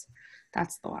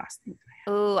that's the last thing.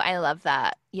 Oh, I love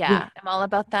that. Yeah. I'm all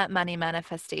about that money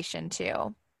manifestation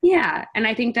too. Yeah. And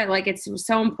I think that like, it's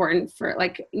so important for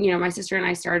like, my sister and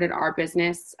I started our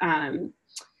business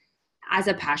as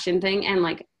a passion thing. And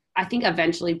like, I think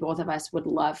eventually both of us would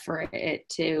love for it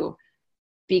to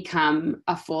become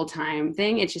a full-time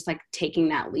thing. It's just like taking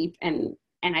that leap, and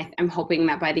I'm hoping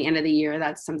that by the end of the year,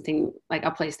 that's something like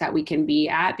a place that we can be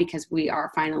at, because we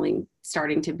are finally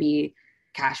starting to be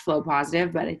cash flow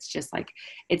positive. But it's just like,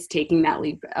 it's taking that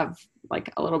leap of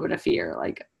like a little bit of fear,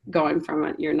 like going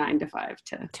from your 9 to 5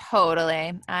 to.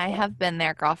 Totally. I have been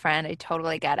there, girlfriend. I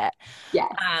totally get it.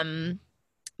 Yes.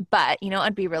 But you know,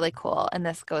 it'd be really cool. And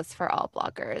this goes for all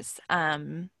bloggers.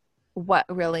 What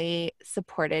really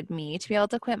supported me to be able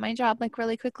to quit my job like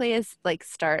really quickly is like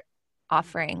start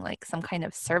offering like some kind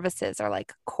of services or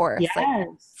like course, like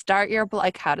start your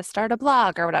like how to start a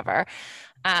blog or whatever.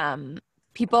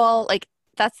 People like,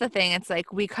 that's the thing. It's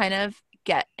like, we kind of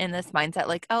get in this mindset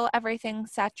like, oh,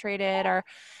 everything's saturated, or,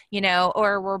 you know,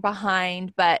 or we're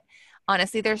behind. But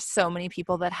honestly, there's so many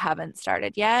people that haven't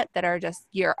started yet that are just,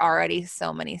 you're already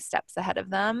so many steps ahead of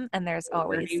them. And there's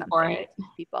always something for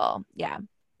people. Yeah.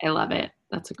 I love it.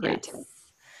 That's a great tip.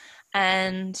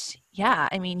 And yeah,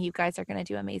 I mean, you guys are going to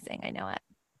do amazing. I know it.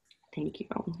 Thank you.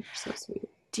 You're so sweet.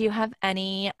 Do you have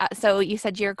any, so you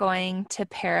said you're going to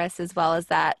Paris as well. As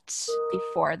that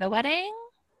before the wedding?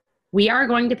 We are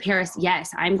going to Paris.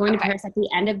 Yes. I'm going to Paris at the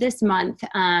end of this month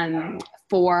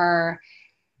for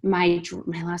my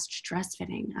last dress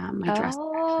fitting. Dress.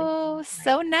 Oh,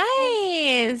 so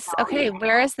nice. Okay.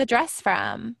 Where is the dress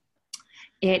from?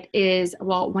 It is,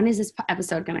 well, when is this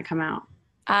episode going to come out?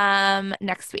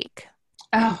 Next week.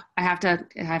 Oh, I have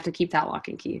to keep that lock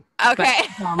and key. Okay.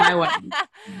 On my way.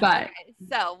 But okay,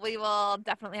 so we will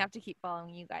definitely have to keep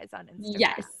following you guys on Instagram.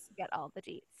 Yes. To get all the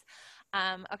deets.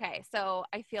 Okay. So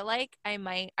I feel like I'm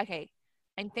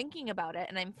thinking about it,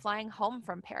 and I'm flying home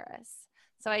from Paris.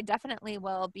 So I definitely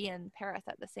will be in Paris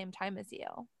at the same time as you.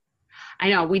 I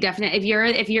know, we definitely,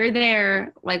 if you're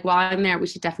there, like while I'm there, we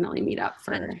should definitely meet up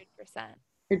for 100%.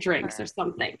 For drinks or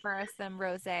something. For some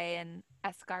rosé and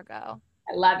escargot.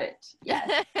 I love it.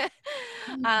 Yes.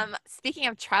 Speaking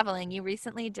of traveling, you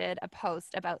recently did a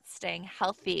post about staying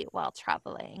healthy while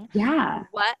traveling. Yeah.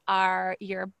 What are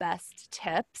your best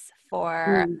tips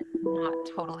for not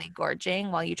totally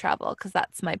gorging while you travel? Because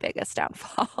that's my biggest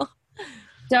downfall.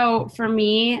 So for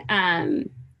me, I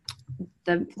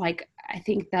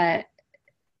think that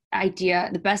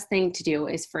the best thing to do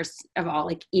is, first of all,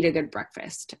 like eat a good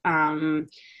breakfast. And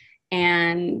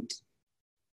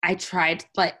I tried,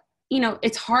 like, you know,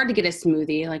 it's hard to get a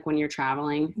smoothie like when you're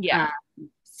traveling. Yeah.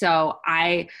 So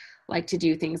I like to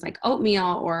do things like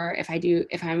oatmeal, or if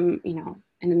I'm, you know,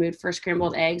 in the mood for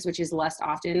scrambled eggs, which is less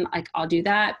often, like I'll do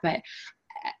that. But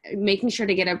making sure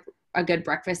to get a good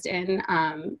breakfast in,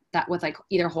 that with like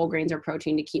either whole grains or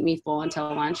protein to keep me full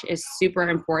until lunch is super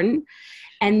important.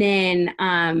 And then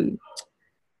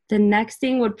the next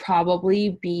thing would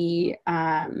probably be,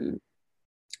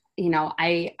 you know,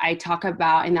 I talk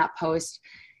about in that post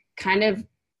kind of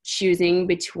choosing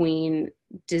between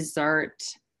dessert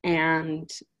and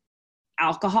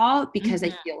alcohol, because I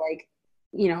feel like,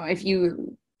 you know, if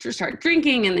you just start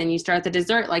drinking and then you start the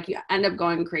dessert, like you end up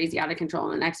going crazy out of control.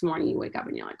 And the next morning you wake up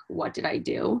and you're like, what did I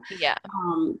do? Yeah.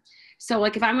 So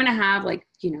like if I'm going to have like,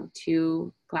 you know,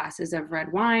 2 glasses of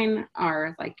red wine,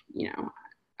 or like, you know,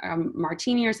 a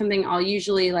martini or something, I'll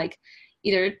usually like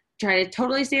either try to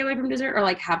totally stay away from dessert or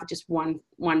like have just one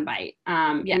bite.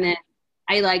 And then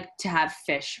I like to have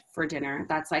fish for dinner.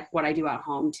 That's like what I do at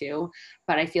home too.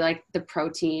 But I feel like the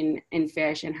protein in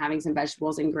fish and having some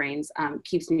vegetables and grains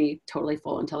keeps me totally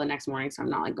full until the next morning. So I'm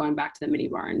not like going back to the mini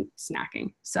bar and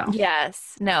snacking. So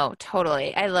yes, no,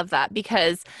 totally. I love that,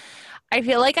 because I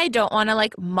feel like I don't want to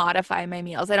like modify my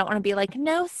meals. I don't want to be like,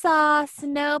 no sauce,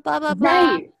 no blah, blah, blah.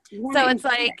 Right. So it's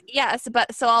like, yes,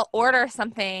 but so I'll order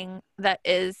something that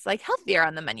is like healthier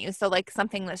on the menu. So like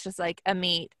something that's just like a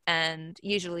meat and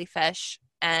usually fish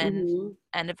and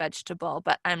a vegetable,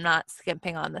 but I'm not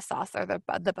skimping on the sauce or the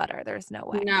butter. There's no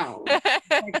way. No. Like,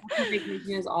 that's what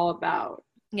vacation is all about.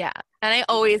 Yeah. And I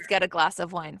always get a glass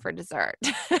of wine for dessert.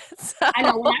 So. I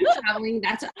know, when I'm traveling,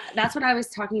 that's what I was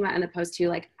talking about in the post too.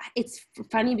 Like, it's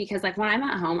funny because like when I'm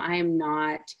at home, I am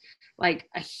not like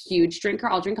a huge drinker.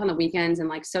 I'll drink on the weekends and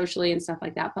like socially and stuff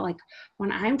like that. But like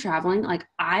when I'm traveling, like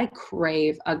I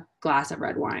crave a glass of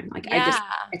red wine. Like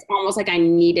it's almost like I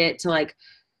need it to like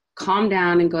calm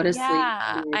down and go to sleep.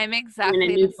 Yeah, I'm exactly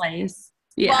in a new place.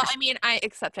 Yeah. Well, I mean,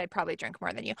 except I'd probably drink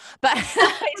more than you, but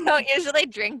I don't usually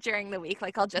drink during the week.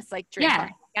 Like I'll just like drink on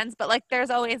the weekends, but like there's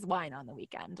always wine on the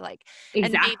weekend. Like,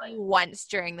 and maybe once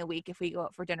during the week, if we go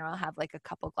out for dinner, I'll have like a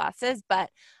couple glasses, but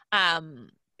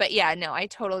But yeah, no, I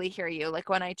totally hear you. Like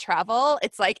when I travel,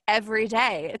 it's like every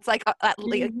day. It's like at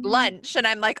lunch, and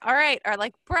I'm like, all right, or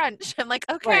like brunch. I'm like,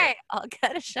 okay, Right. I'll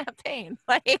get a champagne.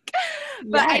 Like,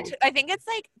 but Yes. I think it's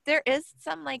like there is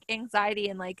some like anxiety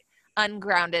and like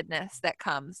ungroundedness that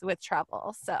comes with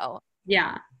travel. So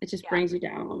Yeah, it just Yeah. brings you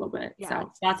down a little bit. Yeah, So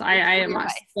it's that's I am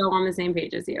advice. so on the same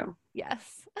page as you.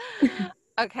 Yes.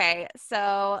 Okay,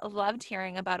 so loved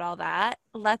hearing about all that.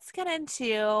 Let's get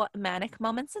into manic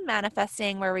moments and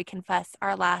manifesting, where we confess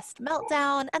our last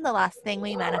meltdown and the last thing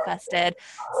we manifested.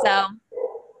 So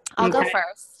I'll go Okay.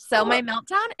 first. So my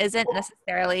meltdown isn't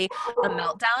necessarily a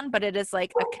meltdown, but it is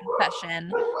like a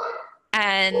confession.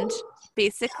 And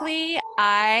basically,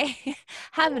 I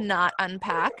have not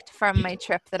unpacked from my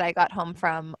trip that I got home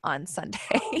from on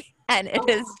Sunday. And it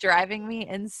is driving me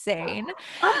insane.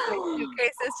 My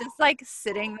suitcase is just like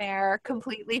sitting there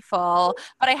completely full,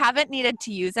 but I haven't needed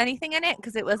to use anything in it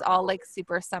because it was all like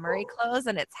super summery clothes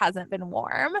and it hasn't been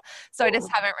warm. So I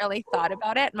just haven't really thought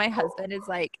about it. My husband is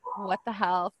like, what the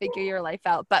hell? Figure your life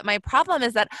out. But my problem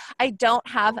is that I don't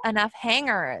have enough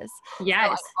hangers. Yes.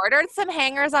 So I ordered some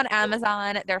hangers on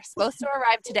Amazon. They're supposed to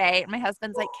arrive today. And my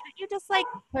husband's like, can't you just like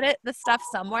put the stuff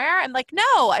somewhere? I'm like,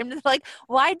 no. I'm just like,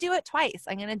 why do it twice?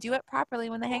 I'm going to do it properly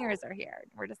when the hangers are here.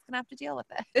 We're just going to have to deal with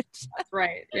it. That's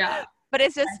right. Yeah. But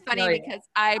it's just funny feel you. because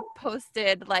I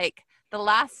posted like the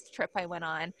last trip I went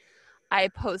on, I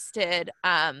posted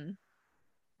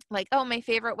like, oh, my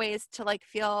favorite ways to like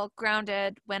feel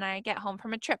grounded when I get home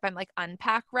from a trip. I'm like,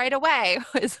 unpack right away,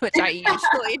 which I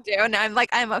usually do. And I'm like,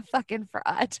 I'm a fucking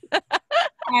fraud.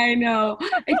 I know.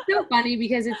 It's so funny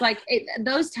because it's like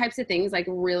those types of things like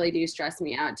really do stress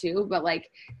me out too. But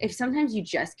like if sometimes you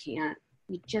just can't.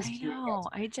 You just I can't. know.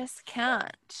 I just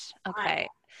can't. Okay.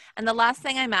 And the last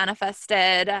thing I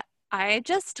manifested, I'm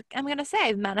going to say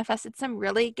I've manifested some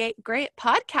really great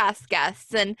podcast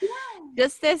guests, and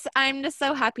I'm just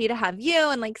so happy to have you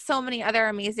and like so many other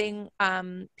amazing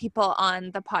people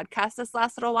on the podcast this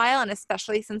last little while. And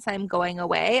especially since I'm going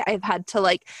away, I've had to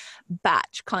like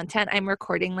batch content. I'm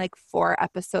recording like 4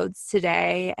 episodes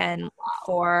today and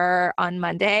 4 on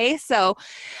Monday. So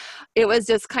it was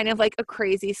just kind of like a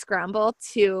crazy scramble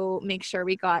to make sure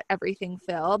we got everything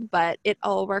filled, but it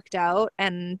all worked out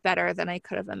and better than I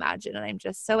could have imagined. And I'm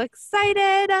just so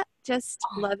excited, just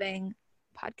loving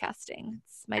podcasting.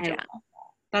 It's my jam.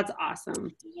 That's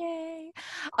awesome. Yay.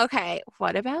 Okay.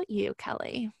 What about you,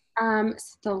 Kelly? So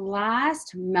the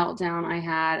last meltdown I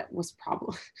had was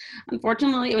probably,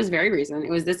 unfortunately, it was very recent.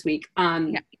 It was this week.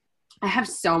 I have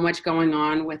so much going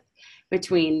on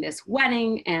between this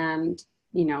wedding and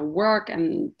work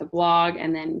and the blog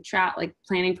and then like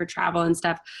planning for travel and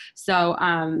stuff. So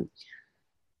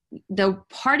the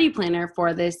party planner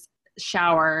for this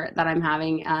shower that I'm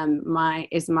having, my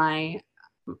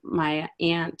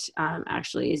aunt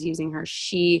actually is using her.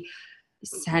 She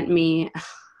sent me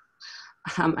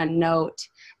a note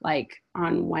like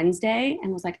on Wednesday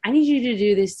and was like, I need you to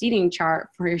do this seating chart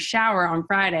for your shower on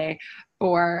Friday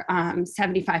for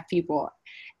 75 people.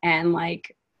 And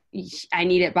like, I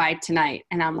need it by tonight.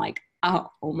 And I'm like, oh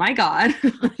my God,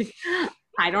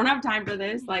 I don't have time for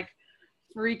this. Like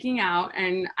freaking out.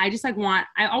 And I just like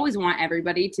I always want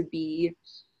everybody to be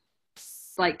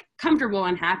like comfortable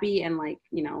and happy. And like,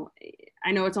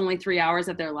 I know it's only 3 hours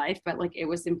of their life, but like, it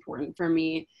was important for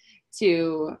me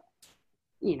to,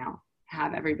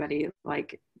 have everybody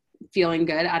like feeling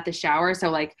good at the shower. So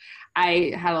like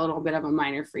I had a little bit of a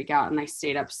minor freak out and I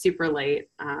stayed up super late,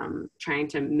 trying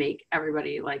to make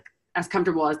everybody like as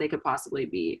comfortable as they could possibly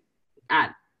be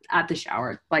at the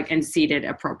shower, like, and seated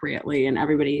appropriately, and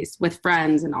everybody's with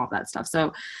friends and all that stuff.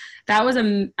 So that was a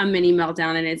mini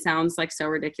meltdown, and it sounds like so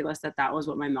ridiculous that was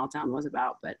what my meltdown was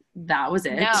about, but that was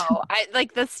it. No, I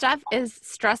like this stuff is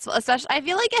stressful, especially I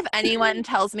feel like if anyone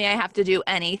tells me I have to do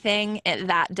anything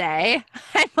that day,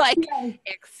 I'm like,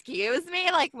 excuse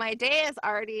me, like my day is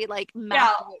already like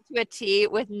mapped out to a T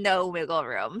with no wiggle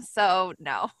room. So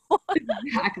no.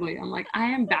 Exactly. I'm like, I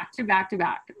am back to back to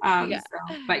back.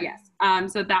 But yes.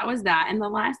 So that was that. And the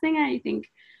last thing I think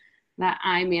that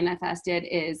I manifested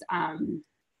is,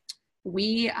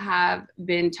 we have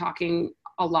been talking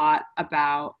a lot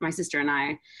about, my sister and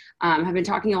I have been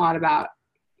talking a lot about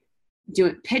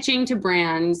pitching to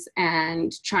brands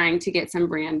and trying to get some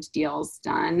brand deals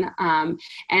done.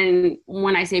 And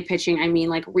when I say pitching, I mean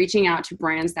like reaching out to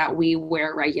brands that we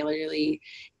wear regularly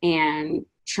and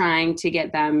trying to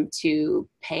get them to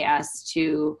pay us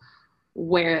to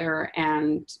wear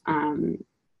and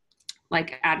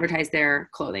like advertise their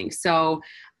clothing. So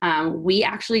we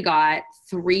actually got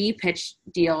 3 pitch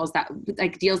deals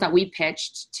that we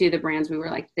pitched to the brands. We were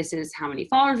like, this is how many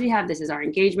followers we have. This is our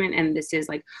engagement. And this is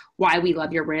like why we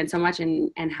love your brand so much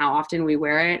and how often we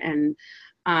wear it.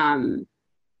 And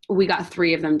we got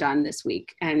 3 of them done this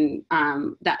week. And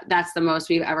that's the most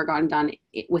we've ever gotten done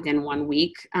within 1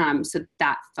 week. So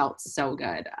that felt so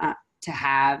good to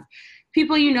have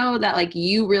people, that like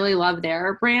you really love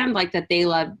their brand, like that they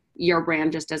love your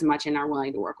brand just as much and are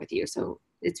willing to work with you. So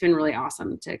it's been really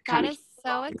awesome to kind of. That is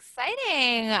so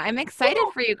exciting. I'm excited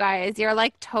for you guys. You're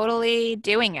like totally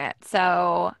doing it.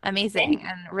 So amazing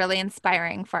and really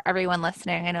inspiring for everyone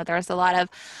listening. I know there's a lot of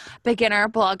beginner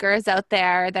bloggers out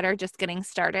there that are just getting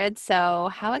started.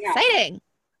 So how exciting.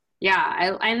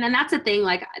 Yeah. And then that's the thing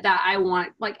like that I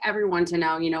want like everyone to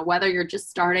know, whether you're just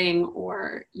starting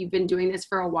or you've been doing this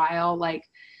for a while, like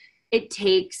it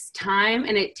takes time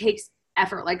and it takes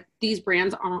effort. Like these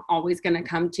brands aren't always going to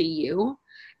come to you,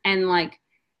 and like,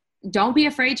 don't be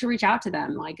afraid to reach out to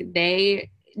them. Like they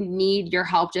need your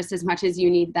help just as much as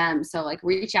you need them. So like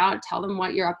reach out, tell them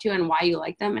what you're up to and why you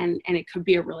like them. And it could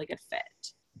be a really good fit.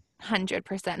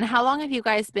 100%. And how long have you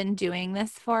guys been doing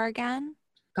this for again?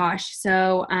 Gosh.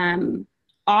 So,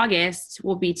 August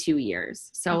will be 2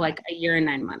 years. So like a year and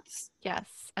 9 months. Yes.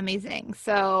 Amazing.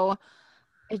 So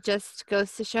it just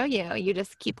goes to show you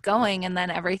just keep going and then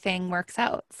everything works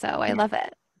out. So I love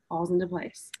it. Falls into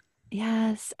place.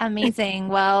 Yes. Amazing.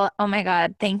 Well, oh my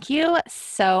God. Thank you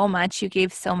so much. You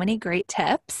gave so many great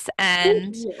tips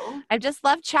and I've just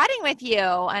loved chatting with you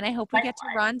and I hope we get to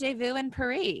rendezvous in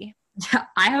Paris. Yeah,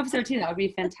 I hope so too. That would be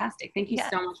fantastic. Thank you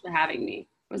so much for having me.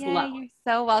 It was lovely. You're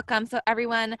so welcome. So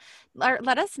everyone,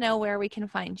 let us know where we can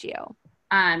find you.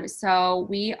 So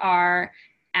we are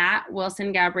at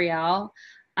Wilson Gabrielle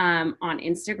on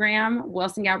Instagram,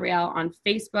 Wilson Gabrielle on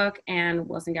Facebook, and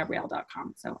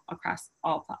wilsongabrielle.com. So across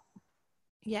all platforms.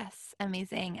 Yes,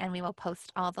 amazing. And we will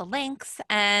post all the links.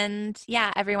 And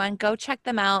yeah, everyone go check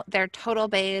them out. They're total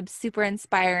babes, super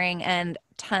inspiring, and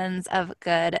tons of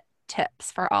good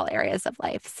tips for all areas of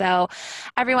life. So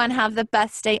everyone have the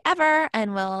best day ever,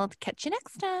 and we'll catch you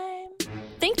next time.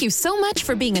 Thank you so much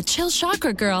for being a chill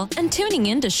chakra girl and tuning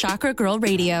in to Chakra Girl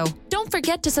Radio. Don't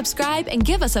forget to subscribe and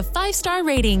give us a 5-star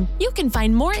rating. You can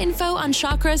find more info on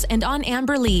chakras and on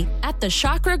Amber Lee at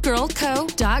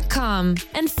thechakragirlco.com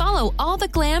and follow all the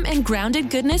glam and grounded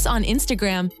goodness on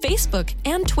Instagram, Facebook,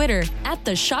 and Twitter at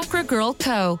The Chakra Girl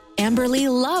Co. Amber Lee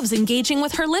loves engaging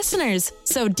with her listeners,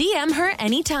 so DM her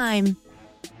anytime.